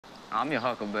I'm your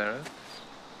Huckleberry.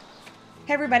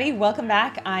 Hey everybody, welcome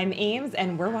back. I'm Ames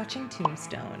and we're watching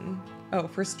Tombstone. Oh,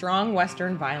 for strong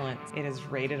Western violence, it is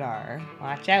rated R.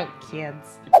 Watch out,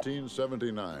 kids.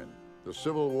 1879. The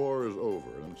Civil War is over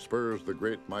and spurs the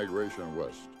great migration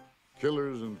west.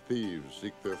 Killers and thieves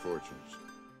seek their fortunes.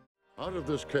 Out of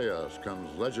this chaos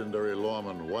comes legendary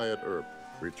lawman Wyatt Earp,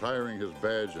 retiring his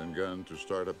badge and gun to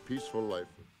start a peaceful life.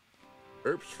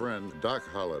 Earp's friend, Doc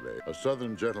Holliday, a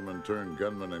southern gentleman turned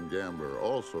gunman and gambler,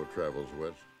 also travels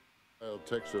west.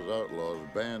 Texas outlaws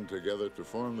band together to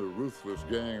form the ruthless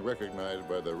gang recognized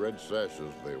by the red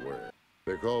sashes they wear.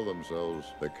 They call themselves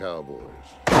the Cowboys.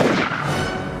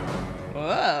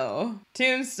 Whoa,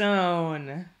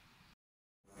 Tombstone.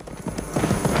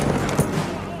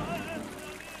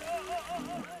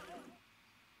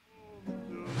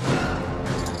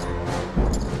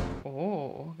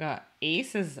 Oh, got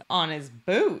aces on his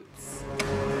boots.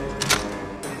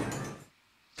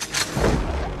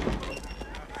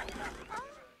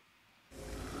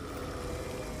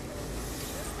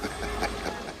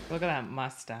 Look at that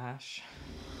mustache.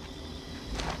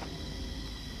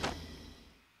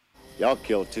 Y'all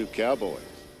killed 2 cowboys.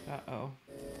 Uh-oh.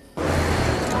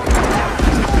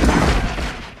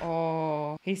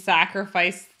 Oh, he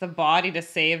sacrificed the body to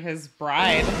save his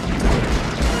bride.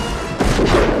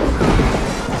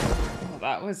 Oh,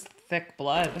 that was thick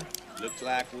blood. Looks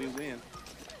like we win.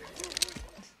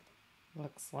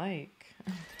 Looks like.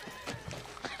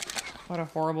 What a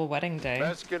horrible wedding day.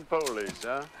 Mexican police,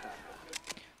 huh?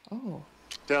 Oh.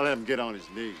 Tell him get on his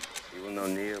knees. You will no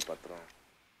kneel, patron.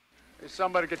 Hey,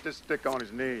 somebody get this stick on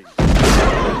his knees. Good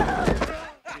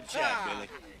job, Billy.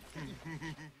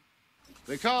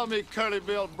 They call me Curly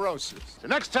Bill Broses. The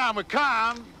next time we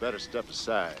come, you better step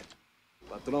aside.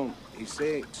 Patron, he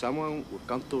said someone will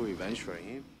come to revenge for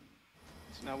him.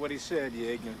 It's not what he said,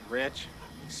 you ignorant wretch.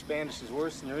 Spanish is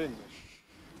worse than your English.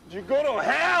 You go to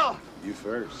hell! You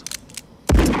first.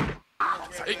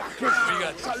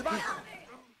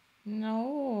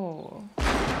 No.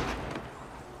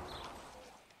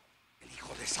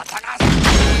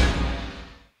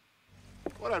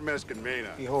 What that Mexican mean?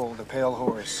 Behold, a pale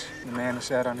horse. The man who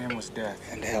sat on him was death,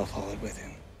 and hell followed with him.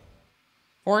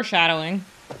 Foreshadowing.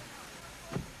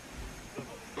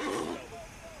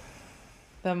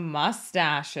 The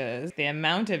mustaches, the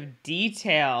amount of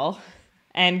detail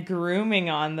and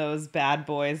grooming on those bad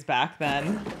boys back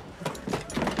then.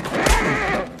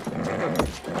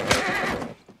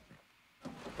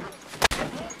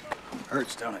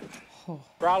 Hurts, don't it?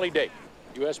 Raleigh Date,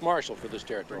 U.S. Marshal for this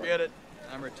territory. Forget it.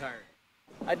 I'm retired.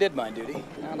 I did my duty.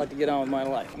 I'd like to get on with my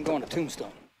life. I'm going to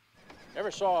Tombstone.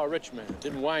 Never saw a rich man that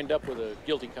didn't wind up with a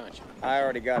guilty conscience. I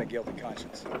already got a guilty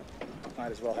conscience.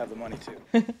 Might as well have the money,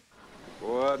 too.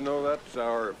 Boy, I'd know that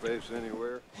sour face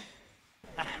anywhere.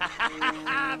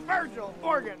 Virgil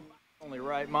Morgan! Only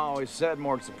right, Ma always said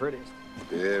Morg's the prettiest.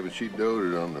 Yeah, but she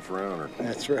doted on the frowner.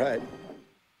 That's right.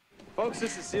 Folks,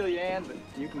 this is Celia Ann, but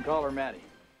you can call her Maddie.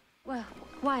 Well,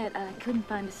 Wyatt, I couldn't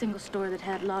find a single store that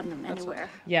had laudanum anywhere.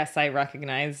 Yes, I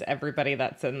recognize everybody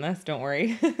that's in this. Don't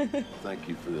worry. Thank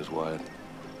you for this, Wyatt.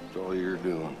 It's all you're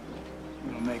doing.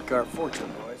 We'll make our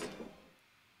fortune, boys.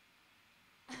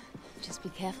 Just be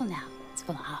careful now. It's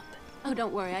gonna happen. Oh,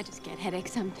 don't worry. I just get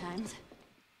headaches sometimes.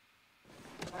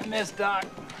 I miss Doc.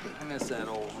 I miss that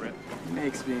old rip.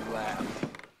 Makes me laugh.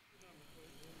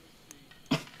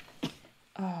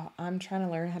 Oh, I'm trying to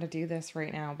learn how to do this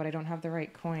right now, but I don't have the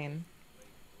right coin.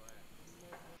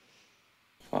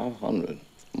 500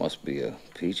 must be a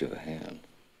peach of a hand.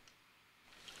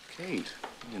 Kate,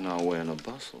 you're not wearing a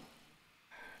bustle.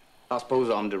 I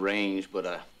suppose I'm deranged, but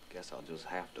I guess I'll just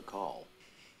have to call.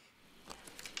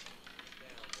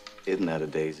 Isn't that a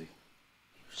daisy?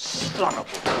 Son of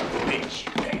a bitch!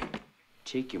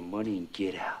 Take your money and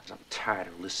get out. I'm tired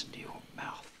of listening to your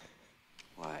mouth.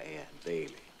 Why, Aunt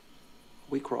Bailey,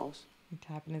 we cross. I'm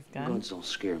tapping his gun. Guns don't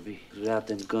scare me. Without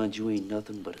them guns, you ain't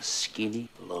nothing but a skinny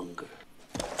lunger.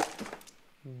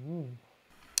 Ooh.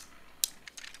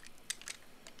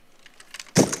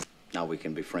 Now we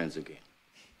can be friends again.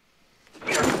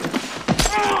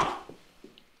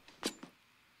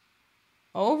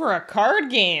 Over a card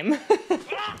game.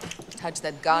 Touch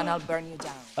that gun, I'll burn you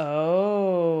down.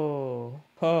 Oh.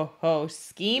 Ho, ho,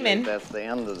 scheming. That's the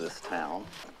end of this town.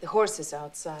 The horse is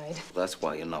outside. That's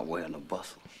why you're not wearing a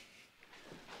bustle.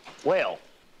 Well,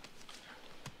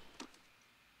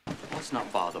 let's not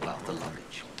bother about the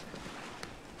luggage.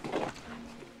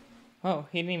 Oh,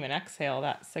 he didn't even exhale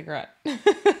that cigarette.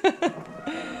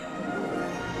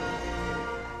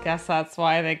 Guess that's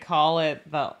why they call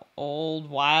it the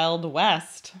Old Wild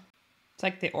West. It's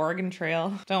like the Oregon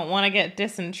Trail. Don't want to get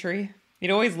dysentery.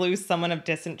 You'd always lose someone of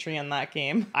dysentery in that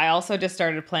game. I also just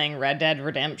started playing Red Dead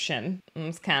Redemption.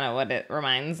 It's kind of what it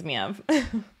reminds me of.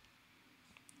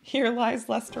 Here lies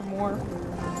Lester Moore.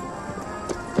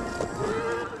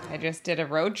 I just did a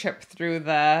road trip through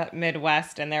the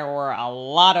Midwest and there were a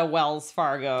lot of Wells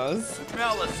Fargos.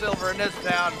 Smell the silver in this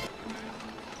town.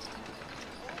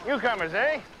 Newcomers,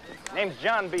 eh? Name's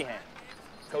John Behan,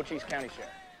 Cochise County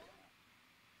Sheriff.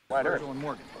 White Earth.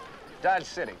 Morgan. Dodge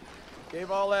City. Gave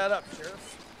all that up,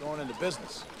 Sheriff. Going into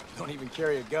business. Don't even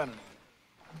carry a gun anymore.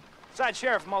 Besides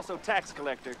Sheriff, I'm also tax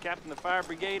collector, captain of the fire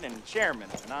brigade, and chairman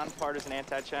of the nonpartisan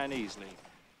anti-Chinese league.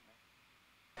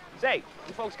 Say,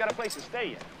 you folks got a place to stay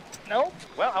yet? No?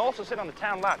 Well, I also sit on the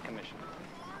town lot commission.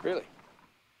 Really?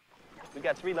 We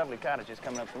got 3 lovely cottages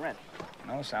coming up for rent.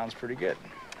 No, sounds pretty good.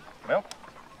 Well,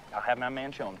 I'll have my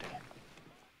man show them to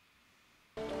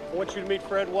you. I want you to meet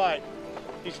Fred White.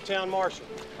 He's a town marshal.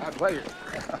 My pleasure.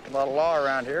 A lot of law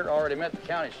around here. Already met the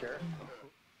county sheriff.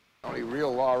 Only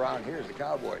real law around here is the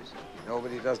cowboys.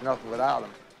 Nobody does nothing without them.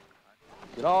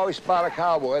 You can always spot a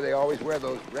cowboy. They always wear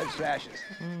those red sashes.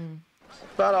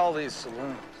 About all these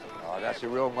saloons. Oh, that's a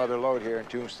real mother lode here in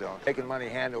Tombstone. Taking money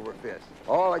hand over fist.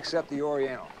 All except the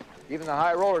Oriental. Even the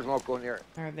high rollers won't go near it.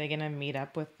 Are they gonna meet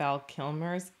up with Val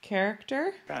Kilmer's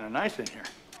character? Kind of nice in here.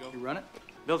 You run it?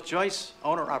 Bill Joyce,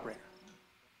 owner-operator.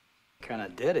 Kind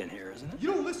of dead in here, isn't it?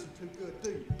 You don't listen too good,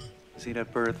 do you? See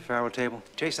that bird at the faro table?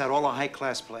 Chase out all the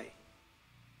high-class play.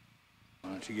 Why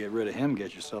don't you get rid of him,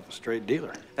 get yourself a straight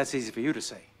dealer? That's easy for you to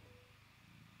say.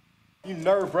 You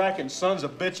nerve-wracking sons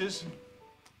of bitches.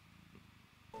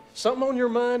 Something on your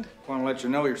mind? Want to let you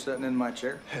know you're sitting in my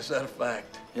chair? Is that a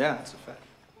fact? Yeah, it's a fact.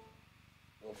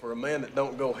 Well, for a man that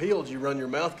don't go heeled, you run your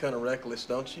mouth kind of reckless,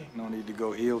 don't you? No need to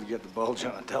go heel to get the bulge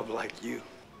on a dub like you.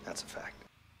 That's a fact.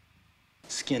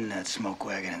 Skin that smoke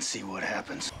wagon and see what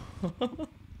happens.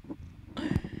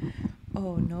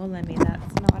 Oh no, Lenny,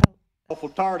 that's not a... Awful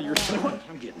tired of your snoring.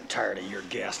 I'm getting tired of your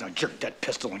gas. Now jerk that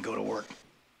pistol and go to work.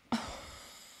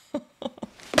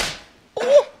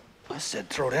 I said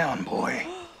throw down, boy.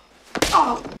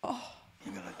 You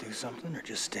gonna do something or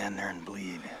just stand there and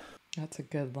bleed? That's a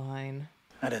good line.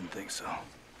 I didn't think so.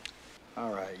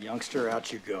 All right, youngster,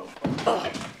 out you go.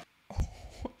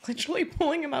 Literally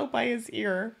pulling him out by his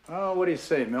ear. Oh, what do you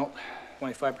say, Milt?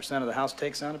 25% of the house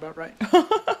take sound about right?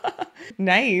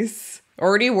 Nice.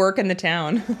 Already working the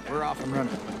town. We're off and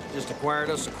running. Just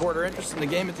acquired us a quarter interest in the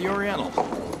game at the Oriental.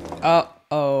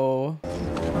 Uh-oh.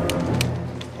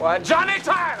 Why, Johnny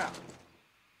Tyler!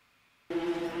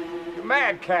 You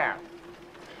madcap.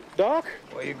 Doc?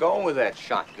 Where you going with that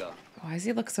shotgun? Why does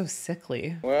he look so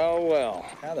sickly? Well, well.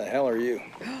 How the hell are you?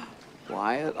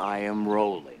 Wyatt, I am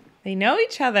rolling. They know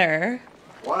each other.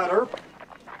 Wyatt Earp.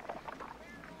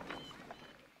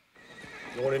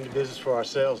 Going into business for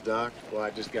ourselves, Doc. Well,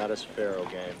 I just got us a faro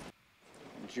game.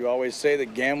 Didn't you always say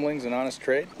that gambling's an honest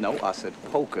trade? No, I said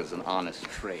poker's an honest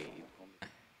trade.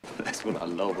 That's what I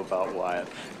love about Wyatt.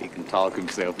 He can talk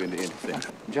himself into anything.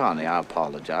 Johnny, I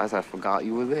apologize. I forgot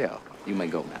you were there. You may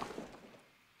go now.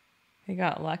 He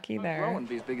got lucky there. Growing,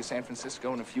 be as big as San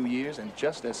Francisco in a few years and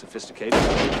just as sophisticated.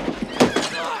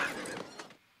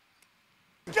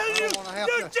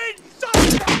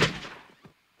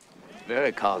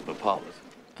 Very cosmopolitan.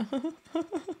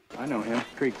 I know him.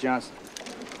 Creek Johnson.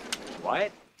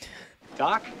 Wyatt?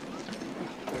 Doc?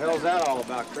 What the hell's that all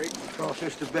about, Creek? Cross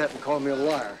just a bet and call me a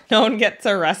liar. No one gets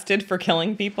arrested for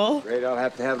killing people. Afraid I'll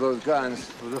have to have those guns.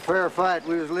 It was a fair fight.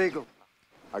 We was legal.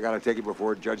 I gotta take it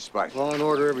before Judge Spike. Law and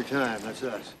order every time. That's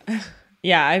us.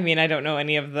 Yeah, I mean, I don't know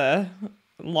any of the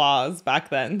laws back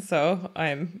then, so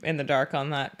I'm in the dark on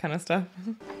that kind of stuff.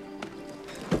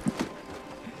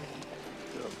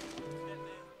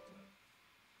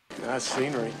 Nice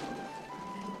scenery.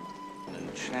 An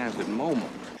enchanted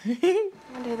moment. I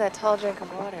wonder who that tall drink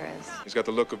of water is. He's got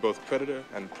the look of both predator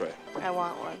and prey. I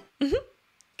want one.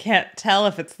 Can't tell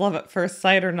if it's love at first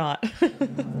sight or not.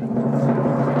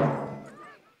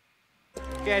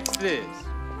 Catch this.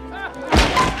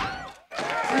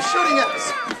 They're shooting at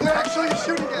us. They're actually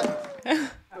shooting at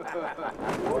us.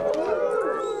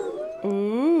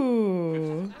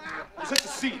 Ooh. Take a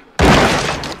seat.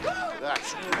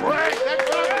 That's great. That's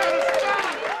what I'm gonna stop.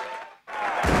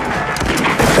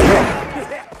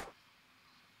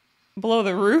 Blow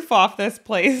the roof off this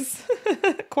place.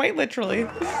 Quite literally.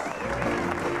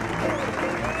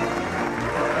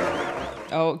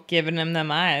 Oh, giving him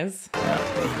them eyes.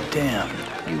 Damn.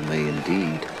 You may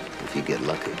indeed, if you get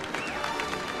lucky.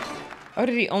 Oh,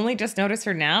 did he only just notice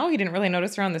her now? He didn't really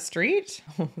notice her on the street?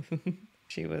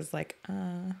 She was like,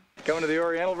 Coming to the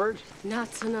Oriental, Verge?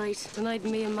 Not tonight. Tonight,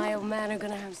 me and my old man are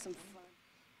gonna have some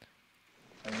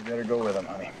You better go with him,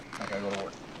 honey. I gotta go to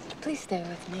work. Please stay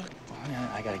with me. Well, honey,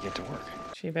 I gotta get to work.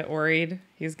 She a bit worried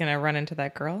he's gonna run into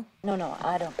that girl. No,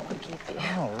 I don't want to keep you.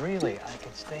 Oh, really? I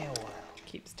could stay a while.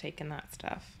 Keeps taking that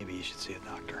stuff. Maybe you should see a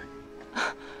doctor.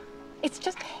 It's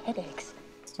just headaches.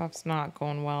 Stuff's not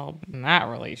going well in that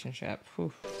relationship.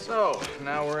 Whew. So,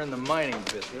 now we're in the mining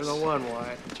business. You're the one,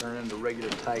 Wyatt. Turn into regular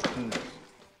tycoon.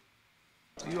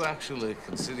 Do you actually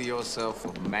consider yourself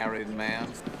a married man?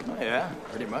 Oh, yeah,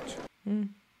 pretty much.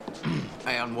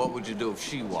 And what would you do if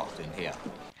she walked in here?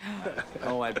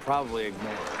 Oh, I'd probably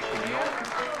ignore her.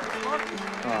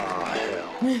 Oh,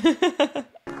 hell.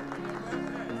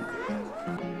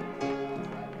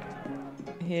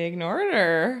 He ignored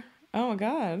her. Oh my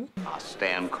God. I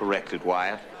stand corrected,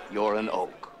 Wyatt. You're an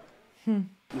oak.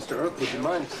 Mr. Oak, would you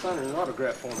mind signing an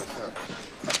autograph for me, sir?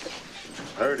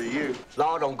 Heard of you.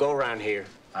 Law don't go around here.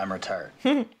 I'm retired.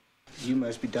 You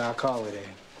must be Doc Holliday.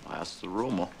 That's the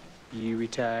rumor. You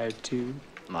retired too?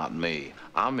 Not me.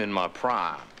 I'm in my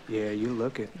prime. Yeah, you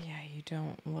look it. Yeah, you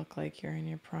don't look like you're in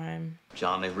your prime.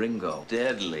 Johnny Ringo.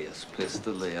 Deadliest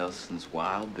pistolier since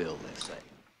Wild Bill, they say.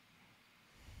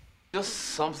 Just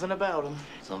something about him.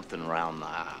 Something around the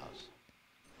house.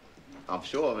 I'm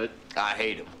sure of it. I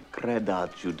hate him.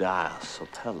 Creda Judaea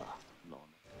Sotella.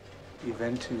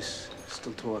 Juventus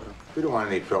Stultorum. We don't want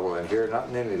any trouble in here, not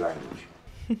in any language.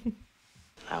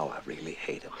 Now I really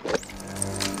hate him.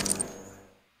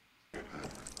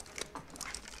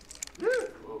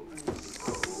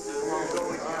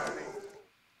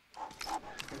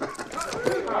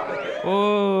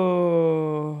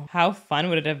 Oh, how fun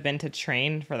would it have been to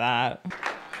train for that?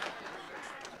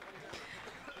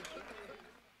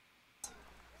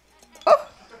 Oh.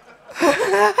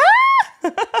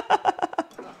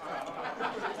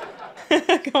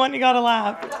 Come on, you gotta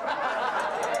laugh.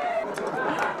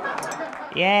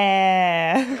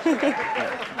 Yeah.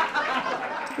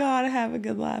 Gotta have a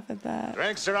good laugh at that.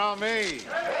 Drinks are on me.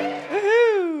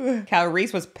 Woohoo! Cal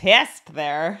Reese was pissed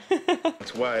there.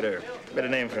 It's Wyatt Earp. Better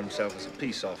name for himself as a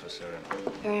peace officer.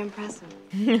 Very impressive.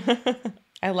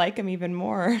 I like him even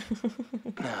more.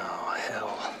 Oh,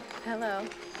 hell. Hello.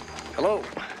 Hello.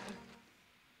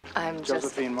 I'm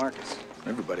Josephine Marcus.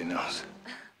 Everybody knows.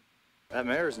 That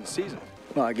mare's in season.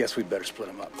 Well, I guess we'd better split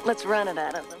them up. Let's run it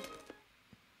out of them.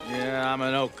 Yeah, I'm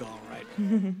an oak, all right.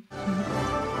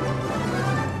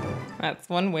 That's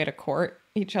one way to court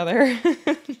each other.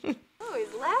 Oh,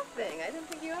 he's laughing. I didn't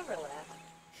think you ever laughed.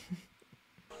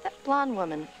 That blonde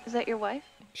woman, is that your wife?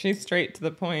 She's straight to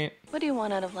the point. What do you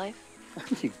want out of life?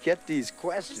 You get these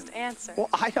questions. Just answer. Well,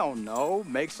 I don't know.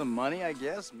 Make some money, I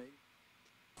guess. Maybe.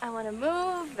 I want to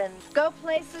move and go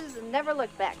places and never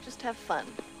look back. Just have fun.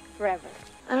 Forever.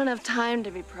 I don't have time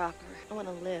to be proper. I want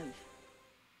to live.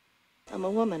 I'm a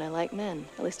woman. I like men.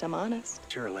 At least I'm honest.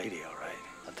 You're a lady, all right.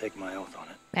 I'll take my oath on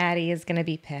it. Maddie is gonna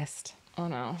be pissed. Oh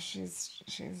no, she's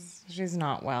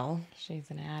not well.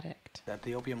 She's an addict. Is that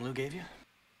the opium Lou gave you?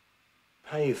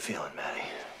 How you feeling, Maddie?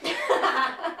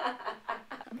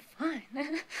 I'm fine.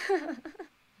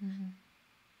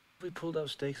 We pulled up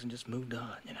stakes and just moved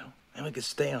on, you know? And we could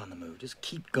stay on the move. Just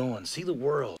keep going. See the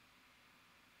world.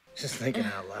 Just thinking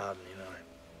out loud, you know.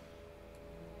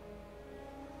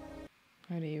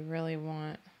 What do you really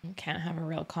want? You can't have a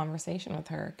real conversation with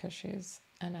her because she's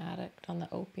an addict on the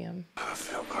opium. I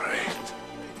feel great.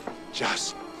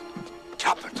 Just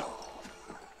capital.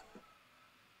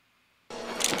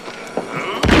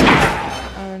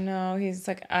 Oh no, he's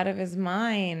like out of his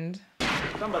mind.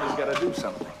 Somebody's got to do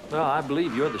something. Well, I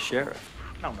believe you're the sheriff.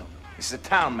 No. It's a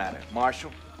town matter,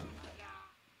 Marshal.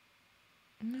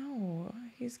 No,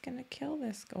 he's gonna kill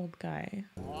this old guy.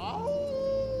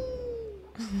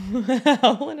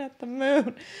 Howling at the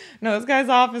moon. No, this guy's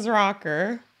off his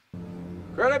rocker.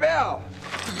 Curly Bill!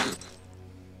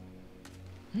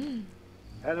 Hand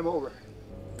him over.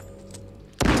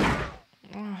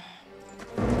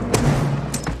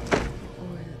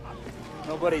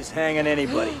 Nobody's hanging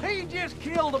anybody. He just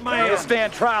killed a man. He'll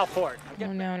stand trial for it.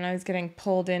 Oh no, now he's getting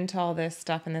pulled into all this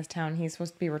stuff in this town. He's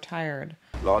supposed to be retired.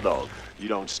 Law Dog, you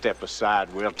don't step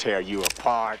aside, we'll tear you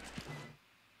apart.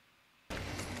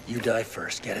 You die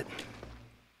first, get it?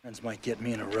 Friends might get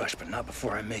me in a rush, but not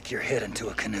before I make your head into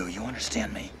a canoe. You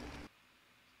understand me?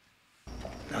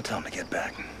 Now tell him to get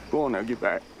back. Go on now, get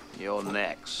back. You're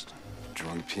next.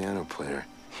 Drunk piano player.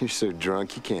 You're so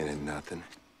drunk you can't hit nothing.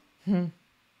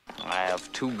 I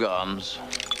have 2 guns.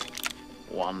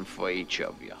 One for each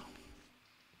of you.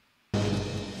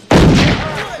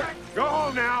 Go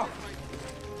home now.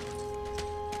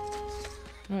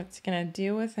 What's he gonna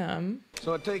do with him?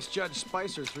 So it takes Judge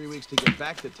Spicer 3 weeks to get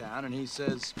back to town, and he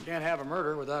says, can't have a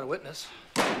murder without a witness.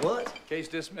 What? Case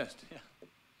dismissed. Yeah.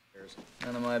 yours.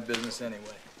 None of my business anyway.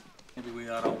 Maybe we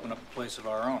ought to open up a place of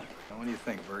our own. Now, what do you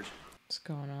think, Verge? What's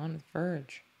going on with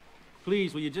Verge?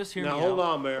 Please, will you just hear me out? Now, hold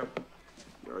on, Mayor.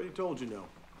 I already told you no.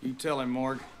 You tell him,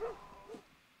 Morg.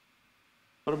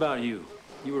 What about you?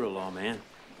 You were a lawman.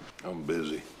 I'm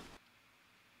busy.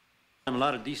 A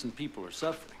lot of decent people are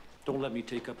suffering. Don't let me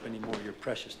take up any more of your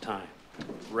precious time.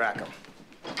 Rack 'em.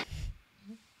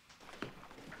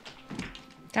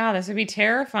 God, this would be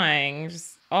terrifying.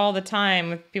 Just all the time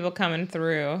with people coming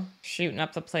through, shooting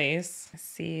up the place. I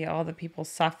see all the people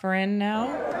suffering now.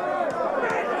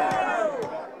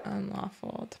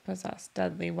 Unlawful to possess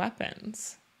deadly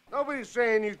weapons. Nobody's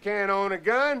saying you can't own a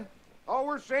gun. All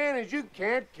we're saying is you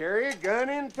can't carry a gun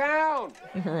in town.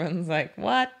 Everyone's like,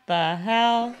 what the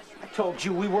hell? I told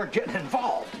you we weren't getting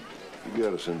involved. You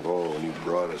got us involved when you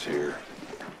brought us here.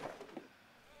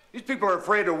 These people are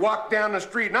afraid to walk down the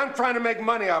street, and I'm trying to make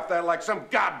money off that like some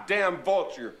goddamn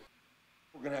vulture.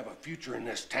 We're gonna have a future in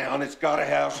this town. It's gotta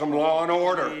have some law and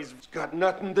order. It's got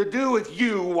nothing to do with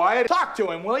you, Wyatt. Talk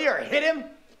to him, will you, or hit him?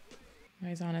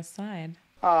 He's on his side.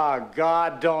 Oh,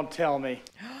 God, don't tell me.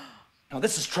 Now,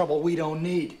 this is trouble we don't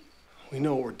need. We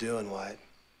know what we're doing, Wyatt.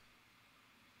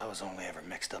 I was only ever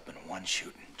mixed up in one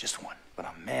shooting, just one. But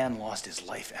a man lost his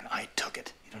life, and I took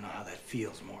it. You don't know how that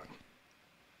feels, Morgan.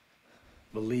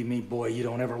 Believe me, boy, you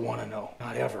don't ever want to know.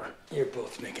 Not ever. You're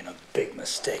both making a big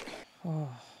mistake. Oh,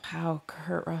 how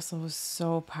Kurt Russell was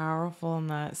so powerful in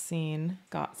that scene.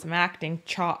 Got some acting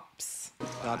chops.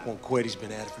 Doc won't quit. He's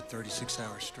been at it for 36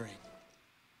 hours straight.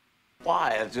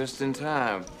 Wyatt, just in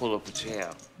time. Pull up a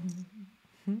chair.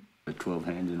 The 12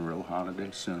 hands in a row holiday,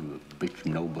 son of a bitch,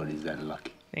 nobody's that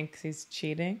lucky. Thinks he's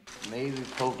cheating. Maybe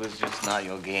poker's just not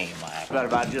your game, Wyatt. What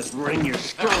about just ring your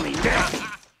scrawny neck?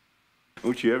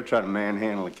 Don't you ever try to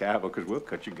manhandle a cowboy, because we'll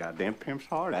cut your goddamn pimp's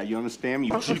heart out. You understand me?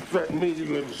 You You threaten me, you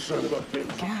little son of a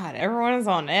bitch. God, everyone's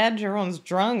on edge. Everyone's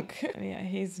drunk. Yeah,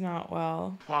 he's not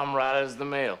well. I'm right as the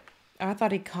mail. I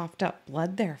thought he coughed up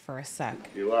blood there for a sec.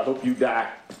 You, I hope you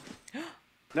die.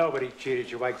 Nobody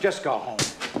cheated you, Mike. Just go home.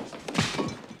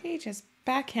 He just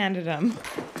backhanded him.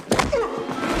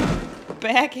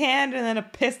 Backhand and then a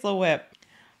pistol whip.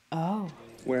 Oh.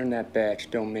 Wearing that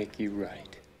badge don't make you right.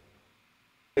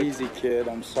 Easy, kid.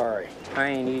 I'm sorry. I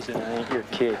ain't easy and I ain't your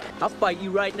kid. I'll fight you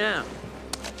right now.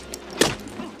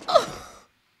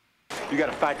 You got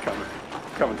a fight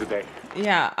coming today.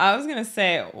 Yeah, I was gonna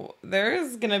say,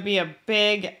 there's gonna be a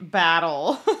big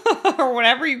battle, or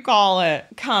whatever you call it,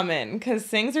 coming, because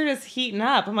things are just heating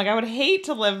up. I'm like, I would hate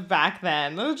to live back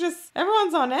then. It was just,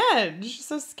 everyone's on edge.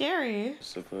 So scary.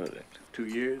 What's the verdict? 2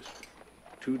 years?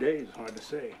 2 days, hard to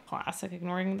say. Classic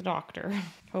ignoring the doctor.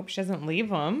 Hope she doesn't leave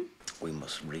him. We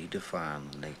must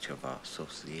redefine the nature of our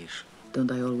association.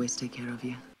 Don't I always take care of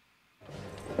you?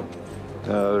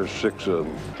 There's 6 of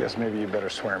them. Guess maybe you better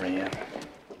swear me in.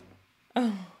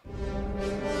 Oh.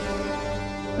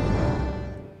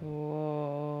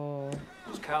 Whoa.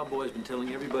 Those cowboys been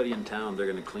telling everybody in town they're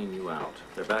gonna clean you out.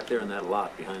 They're back there in that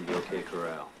lot behind the OK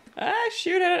Corral.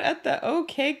 Shoot it at the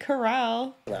OK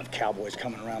Corral. We'll have cowboys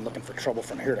coming around looking for trouble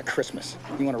from here to Christmas.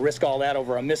 You want to risk all that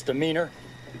over a misdemeanor?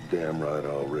 You're damn right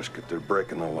I'll risk it. They're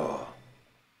breaking the law.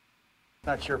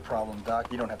 Not your problem,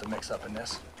 Doc. You don't have to mix up in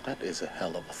this. That is a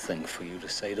hell of a thing for you to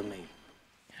say to me.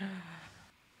 Come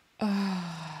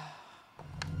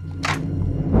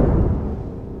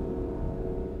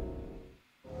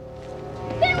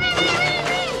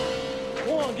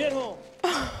on, get home.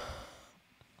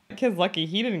 Kid's lucky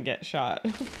he didn't get shot.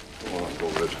 Come on, go,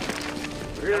 Rich.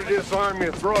 We're here to disarm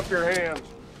you. Throw up your hands.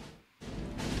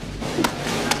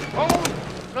 Oh,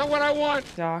 not what I want.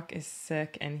 Doc is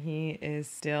sick and he is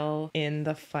still in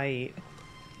the fight.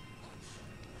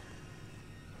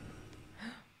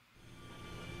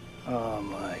 Oh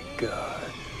my God.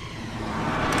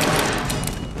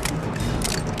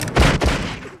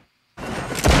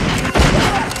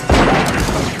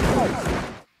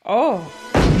 Oh.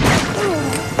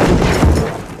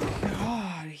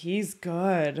 God, he's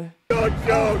good. Don't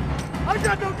shoot! I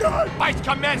got no gun! Fights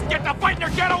commence! Get the fighting or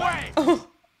get away!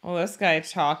 Well, this guy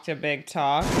talked a big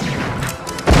talk.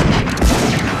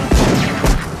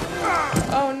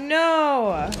 Oh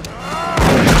no!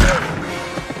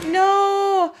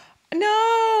 No!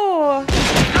 No!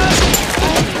 I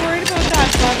was worried about that,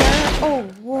 brother. Oh,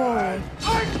 whoa.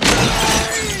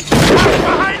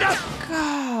 Behind us! Go!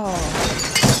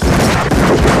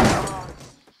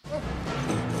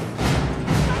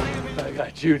 I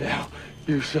got you now,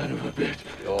 you son of a bitch.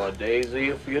 You're Daisy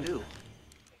if you do.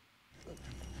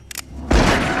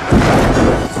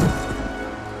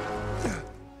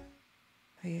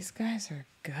 These guys are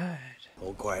good.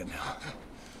 Hold quiet now.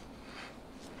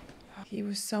 He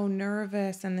was so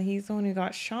nervous, and he's the one who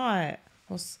got shot.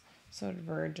 Well, so did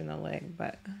Verge in the leg,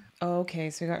 but... Okay,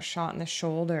 so he got shot in the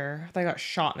shoulder. I thought he got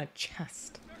shot in the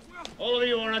chest. All of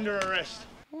you are under arrest.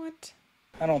 What?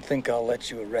 I don't think I'll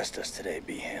let you arrest us today,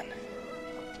 Behan.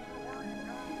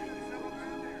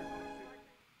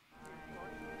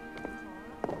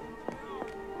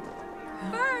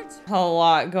 A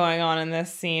lot going on in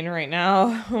this scene right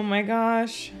now. Oh my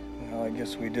gosh. Well, I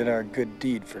guess we did our good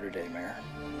deed for today, Mayor.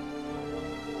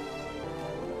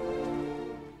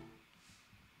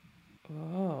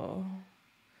 Oh.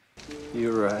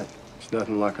 You're right. It's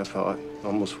nothing like I thought.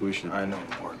 Almost wishing. I know,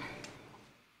 Morgan.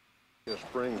 The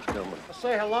spring's coming.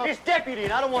 Say hello. It's Deputy,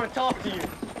 and I don't want to talk to you.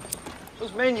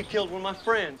 Those men you killed were my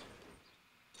friends.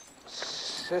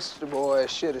 Sister boy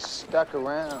should have stuck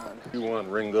around. You want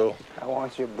Ringo? I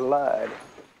want your blood.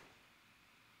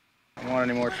 I don't want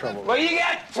any more trouble. Well, you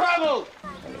got trouble!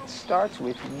 And it starts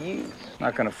with you. I'm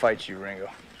not gonna fight you, Ringo.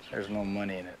 There's no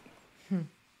money in it.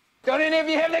 Don't any of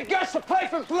you have the guts to play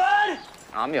for blood?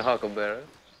 I'm your Huckleberry.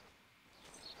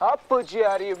 I'll put you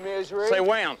out of your misery. Say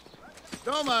when.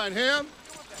 Don't mind him.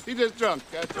 He just drunk,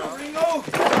 that's all. Ringo!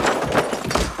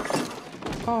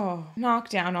 Oh, knock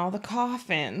down all the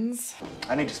coffins.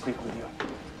 I need to speak with you.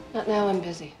 Not now, I'm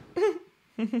busy.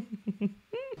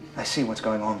 I see what's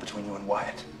going on between you and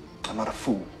Wyatt. I'm not a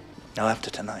fool. Now, after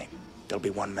tonight, there'll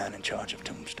be one man in charge of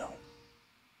Tombstone.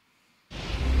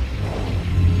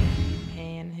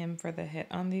 Paying him for the hit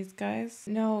on these guys?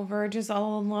 No, Verge is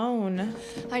all alone.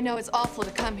 I know it's awful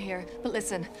to come here, but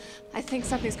listen, I think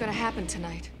something's gonna happen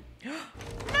tonight.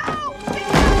 No!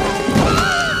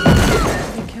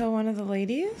 Did he kill one of the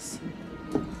ladies?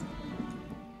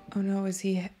 Oh no, is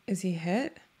he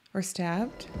hit or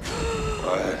stabbed?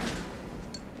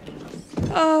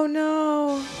 Oh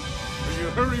no! Will you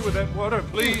hurry with that water,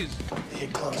 please? He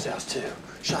hit Clum's house, too.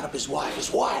 Shot up his wife.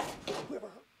 His wife!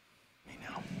 Hey,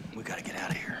 now, we gotta get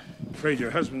out of here. Afraid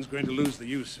your husband's going to lose the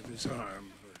use of his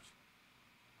arm.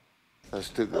 I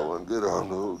still got one good arm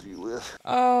to hold you with.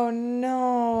 Oh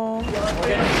no!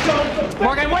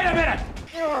 Morgan, wait a minute!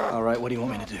 All right, what do you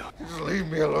want me to do? Just leave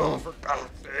me alone, for God's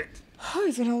sake. Oh,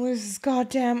 he's gonna lose his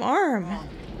goddamn arm.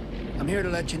 I'm here to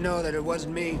let you know that it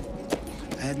wasn't me.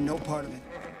 I had no part of it.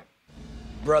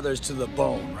 Brothers to the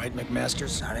bone, right,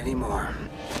 McMasters? Not anymore.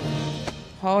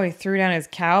 Oh, he threw down his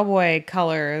cowboy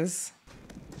colors.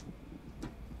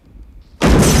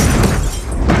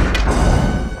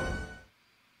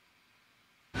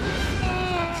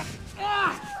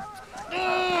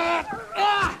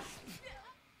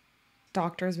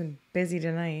 Doctor's been busy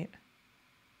tonight.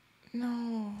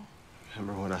 No.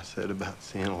 Remember what I said about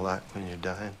seeing a light when you're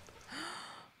dying?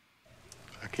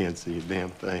 I can't see a damn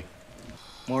thing.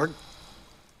 Morg?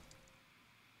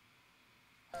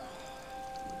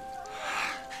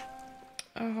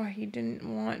 Oh, he didn't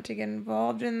want to get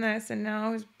involved in this, and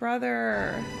now his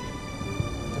brother.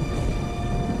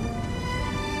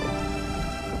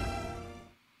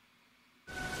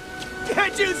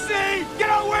 Can't you see? Get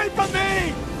away from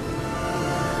me!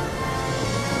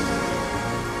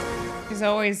 He's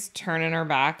always turning her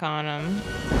back on him.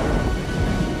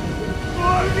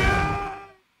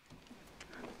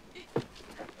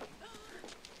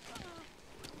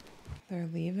 They're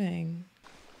leaving.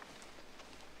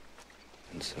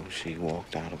 And so she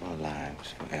walked out of our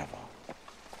lives forever.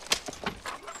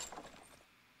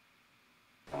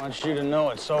 I want you to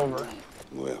know it's over.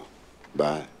 Well,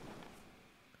 bye.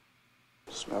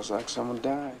 Smells like someone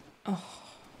died. Oh.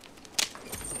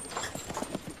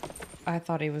 I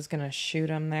thought he was gonna shoot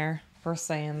him there for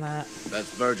saying that.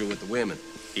 That's Virgil with the women.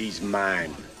 He's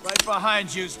mine. Right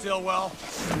behind you, Stillwell.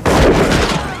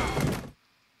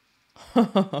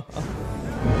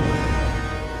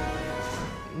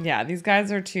 Yeah, these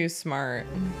guys are too smart.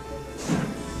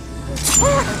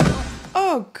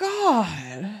 Oh,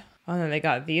 God. Oh, and then they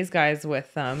got these guys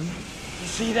with them. You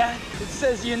see that? It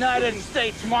says United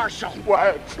States Marshal.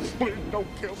 Wyatt, please don't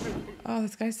kill me. Oh,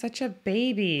 this guy's such a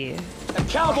baby. The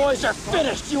Cowboys are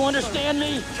finished, you understand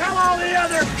me? Tell all the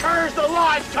other curs the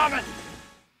lie's coming!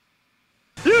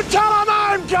 You tell them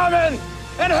I'm coming!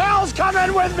 And hell's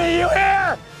coming with me, you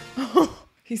hear?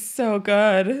 He's so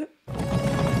good.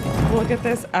 Look at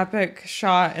this epic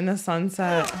shot in the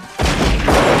sunset.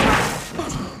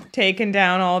 Taking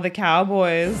down all the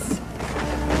cowboys.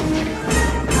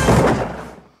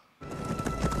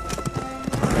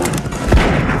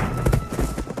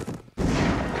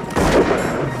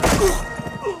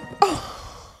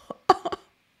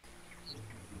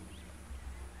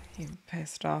 He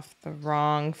pissed off the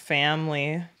wrong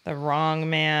family, the wrong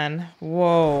man.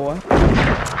 Whoa.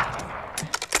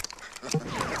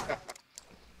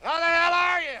 How the hell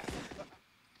are you?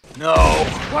 No.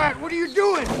 Quiet, what are you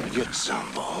doing? Get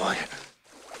some, boy.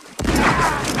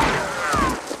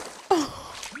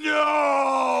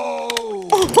 No!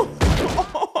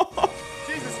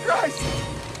 Jesus Christ!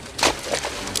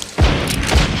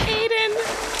 Aiden!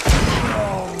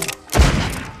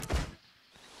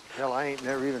 Hell, I ain't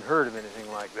never even heard of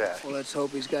anything like that. Well, let's hope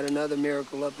he's got another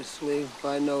miracle up his sleeve. If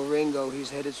I know Ringo,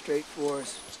 he's headed straight for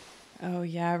us. Oh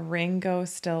yeah, Ringo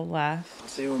still left.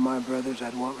 If they were my brothers,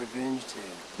 I'd want revenge too.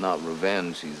 Not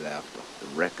revenge he's after,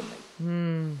 the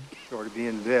reckoning. Sorry to be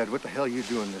in bed. What the hell you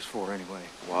doing this for anyway?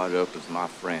 Wide up is my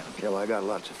friend. Hell, I got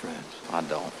lots of friends. I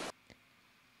don't.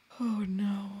 Oh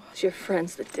no. It's your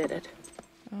friends that did it.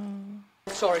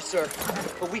 Oh. Sorry, sir,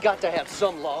 but we got to have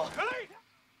some law.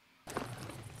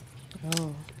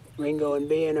 Oh. Ringo and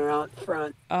Bean are out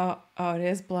front. Oh, it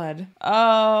is blood.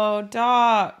 Oh,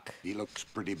 Doc. He looks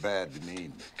pretty bad to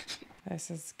me.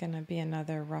 This is gonna be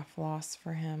another rough loss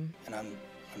for him. And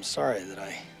I'm sorry that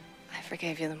I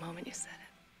forgave you the moment you said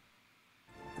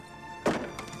it.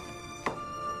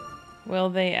 Will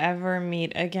they ever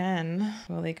meet again?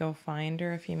 Will they go find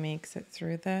her if he makes it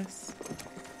through this?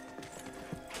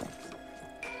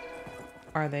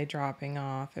 Are they dropping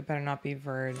off? It better not be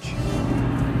Verge.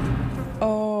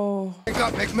 Oh. I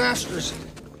got McMaster's.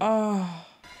 Oh.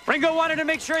 Ringo wanted to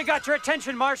make sure he got your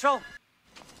attention, Marshal.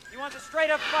 He wants a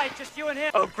straight-up fight, just you and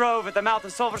him. Oak Grove at the mouth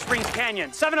of Silver Springs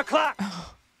Canyon, 7 o'clock.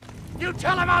 You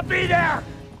tell him I'll be there.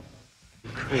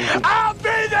 I'll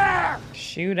be there.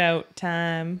 Shootout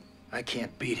time. I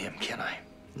can't beat him, can I?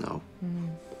 No.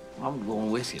 I'm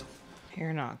going with you.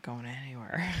 You're not going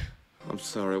anywhere. I'm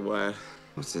sorry, Wyatt.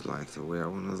 What's it like to wear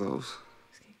one of those?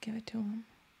 Give it to him.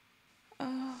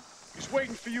 Oh. He's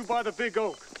waiting for you by the big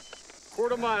oak.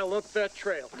 Quarter mile up that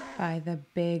trail. By the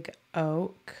big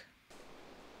oak.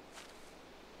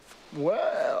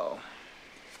 Well,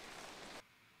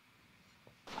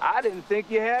 I didn't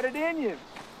think you had it in you.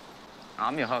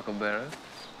 I'm your Huckleberry.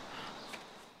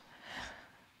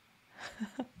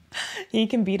 He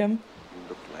can beat him. You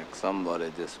look like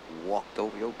somebody just walked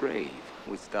over your grave.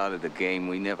 We started a game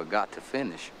we never got to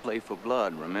finish. Play for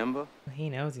blood, remember? He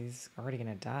knows he's already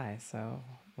gonna die, so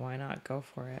why not go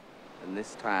for it? And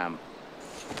this time,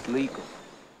 it's legal.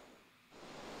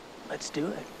 Let's do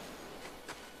it.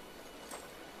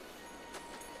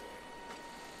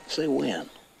 Say when.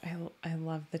 I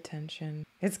love the tension.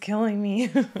 It's killing me.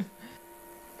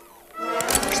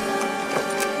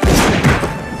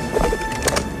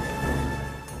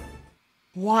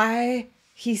 Why?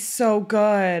 He's so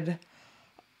good.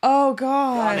 Oh,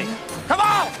 God. Ronnie. Come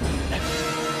on!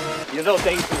 You know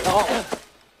danger at all.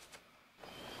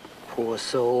 Poor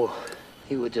soul.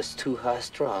 He was just too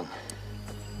high-strung.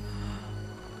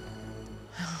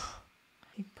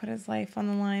 He put his life on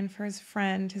the line for his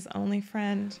friend, his only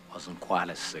friend. Wasn't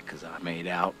quite as sick as I made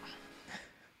out.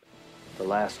 The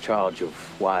last charge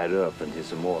of Wyatt Earp and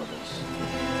his immortals.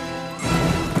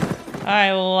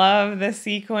 I love the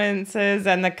sequences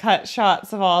and the cut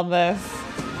shots of all this.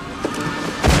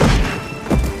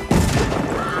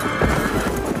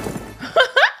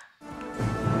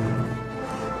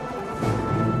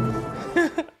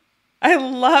 I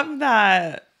love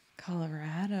that.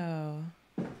 Colorado.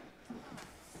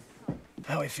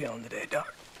 How are you feeling today,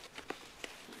 Doc?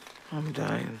 I'm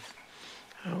dying.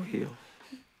 How are you?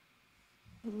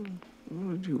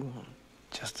 What do you want?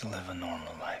 Just to live a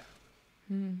normal life.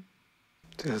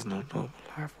 There's no normal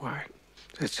life, Wyatt.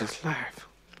 It's just life.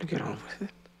 Get on with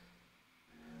it.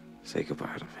 Say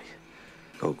goodbye to me.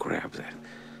 Go grab that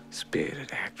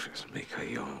spirited actress and make her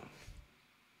your own.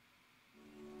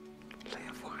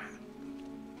 Live, Wyatt.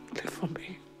 Live for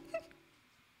me.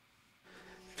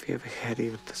 If you ever had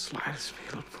even the slightest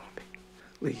feeling for me,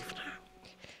 leave now.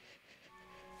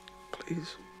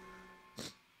 Please.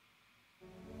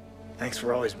 Thanks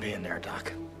for always being there,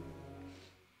 Doc.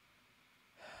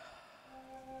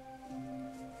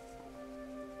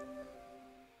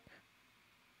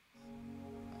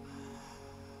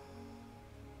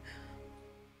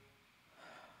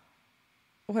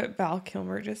 What Val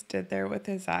Kilmer just did there with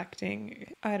his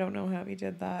acting, I don't know how he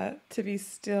did that. To be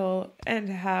still and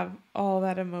to have all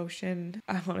that emotion,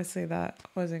 honestly, that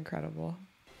was incredible.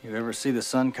 You ever see the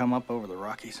sun come up over the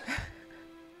Rockies?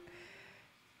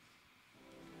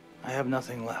 I have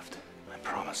nothing left. I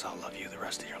promise I'll love you the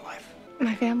rest of your life.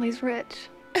 My family's rich.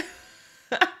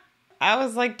 I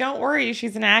was like, don't worry,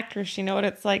 she's an actress. She knows what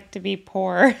it's like to be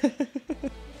poor.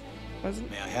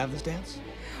 May I have this dance?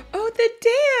 Oh, the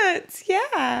dance,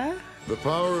 yeah. The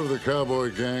power of the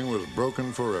cowboy gang was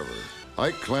broken forever.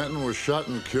 Ike Clanton was shot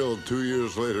and killed 2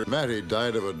 years later. Mattie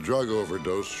died of a drug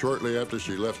overdose shortly after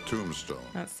she left Tombstone.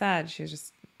 That's sad. She's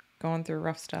just going through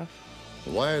rough stuff.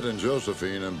 Wyatt and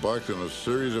Josephine embarked on a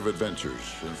series of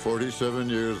adventures. In 47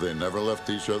 years, they never left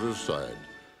each other's side.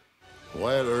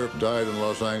 Wyatt Earp died in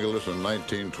Los Angeles in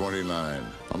 1929.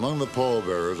 Among the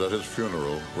pallbearers at his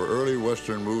funeral were early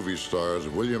Western movie stars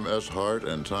William S. Hart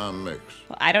and Tom Mix.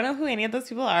 Well, I don't know who any of those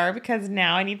people are because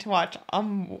now I need to watch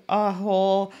a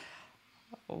whole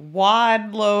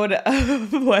wad load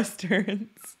of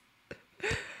Westerns.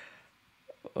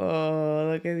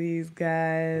 Oh, look at these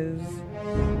guys.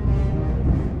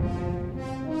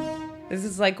 This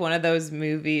is like one of those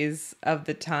movies of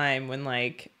the time when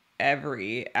like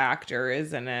every actor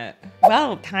is in it.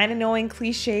 Well, kind of knowing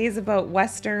cliches about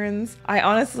Westerns. I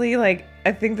honestly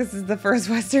I think this is the first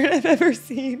Western I've ever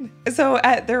seen. So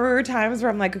there were times where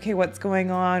I'm like, okay, what's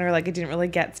going on? Or like I didn't really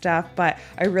get stuff, but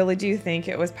I really do think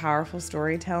it was powerful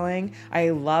storytelling.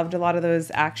 I loved a lot of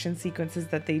those action sequences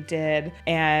that they did.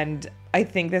 And I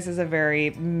think this is a very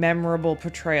memorable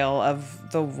portrayal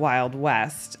of the Wild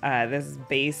West. This is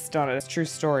based on a true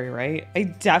story, right? I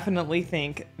definitely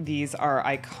think these are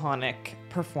iconic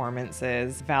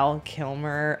performances. Val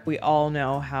Kilmer, we all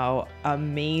know how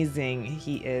amazing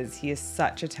he is. He is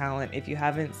such a talent. If you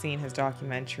haven't seen his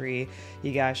documentary,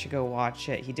 you guys should go watch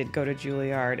it. He did go to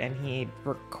Juilliard and he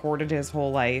recorded his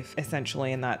whole life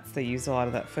essentially, and they used a lot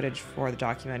of that footage for the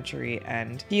documentary,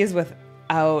 and he is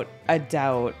without a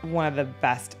doubt one of the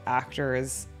best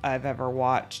actors I've ever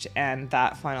watched, and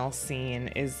that final scene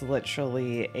is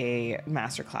literally a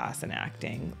masterclass in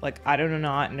acting. Like, I do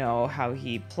not know how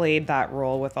he played that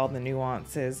role with all the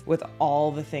nuances, with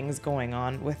all the things going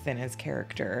on within his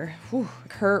character. Whew.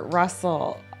 Kurt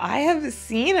Russell. I have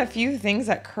seen a few things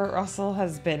that Kurt Russell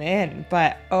has been in,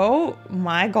 but oh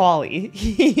my golly,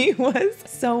 he was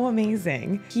so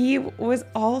amazing. He was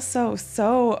also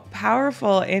so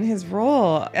powerful in his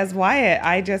role as Wyatt.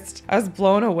 I was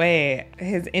blown away.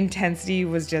 His intensity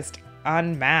was just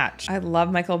unmatched. I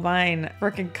love Michael Biehn,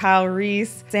 frickin' Kyle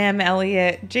Reese, Sam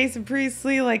Elliott, Jason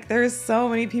Priestley. Like, there's so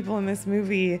many people in this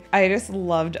movie. I just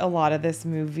loved a lot of this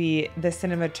movie. The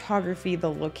cinematography,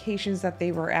 the locations that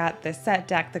they were at, the set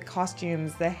deck, the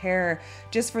costumes, the hair,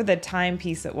 just for the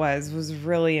timepiece it was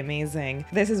really amazing.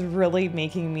 This is really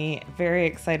making me very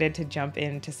excited to jump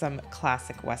into some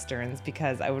classic Westerns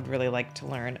because I would really like to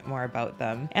learn more about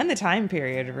them and the time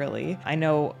period, really. I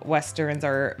know Westerns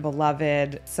are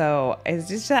beloved, so it's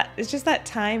just that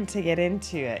time to get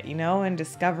into it, you know, and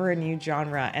discover a new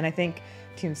genre. And I think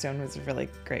Tombstone was a really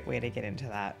great way to get into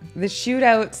that. The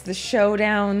shootouts, the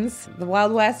showdowns, the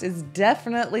Wild West is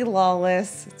definitely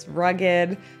lawless. It's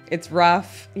rugged. It's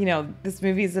rough. You know, this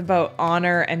movie is about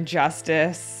honor and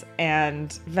justice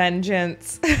and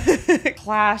vengeance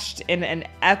clashed in an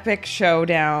epic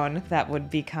showdown that would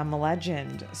become a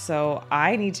legend. So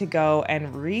I need to go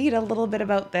and read a little bit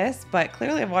about this, but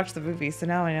clearly I've watched the movie, so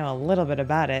now I know a little bit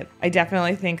about it. I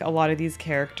definitely think a lot of these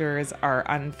characters are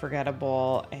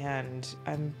unforgettable, and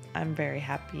I'm very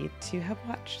happy to have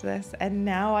watched this. And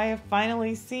now I have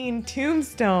finally seen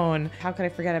Tombstone. How could I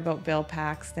forget about Bill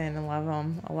Paxton? I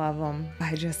love him.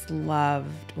 I just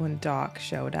loved when Doc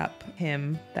showed up,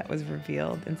 him that was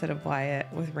revealed instead of Wyatt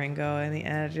with Ringo in the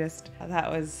end.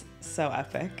 That was so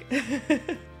epic.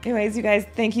 Anyways, you guys,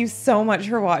 thank you so much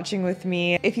for watching with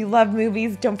me. If you love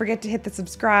movies, don't forget to hit the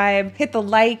subscribe, hit the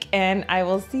like, and I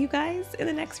will see you guys in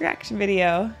the next reaction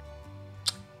video.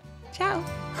 Ciao.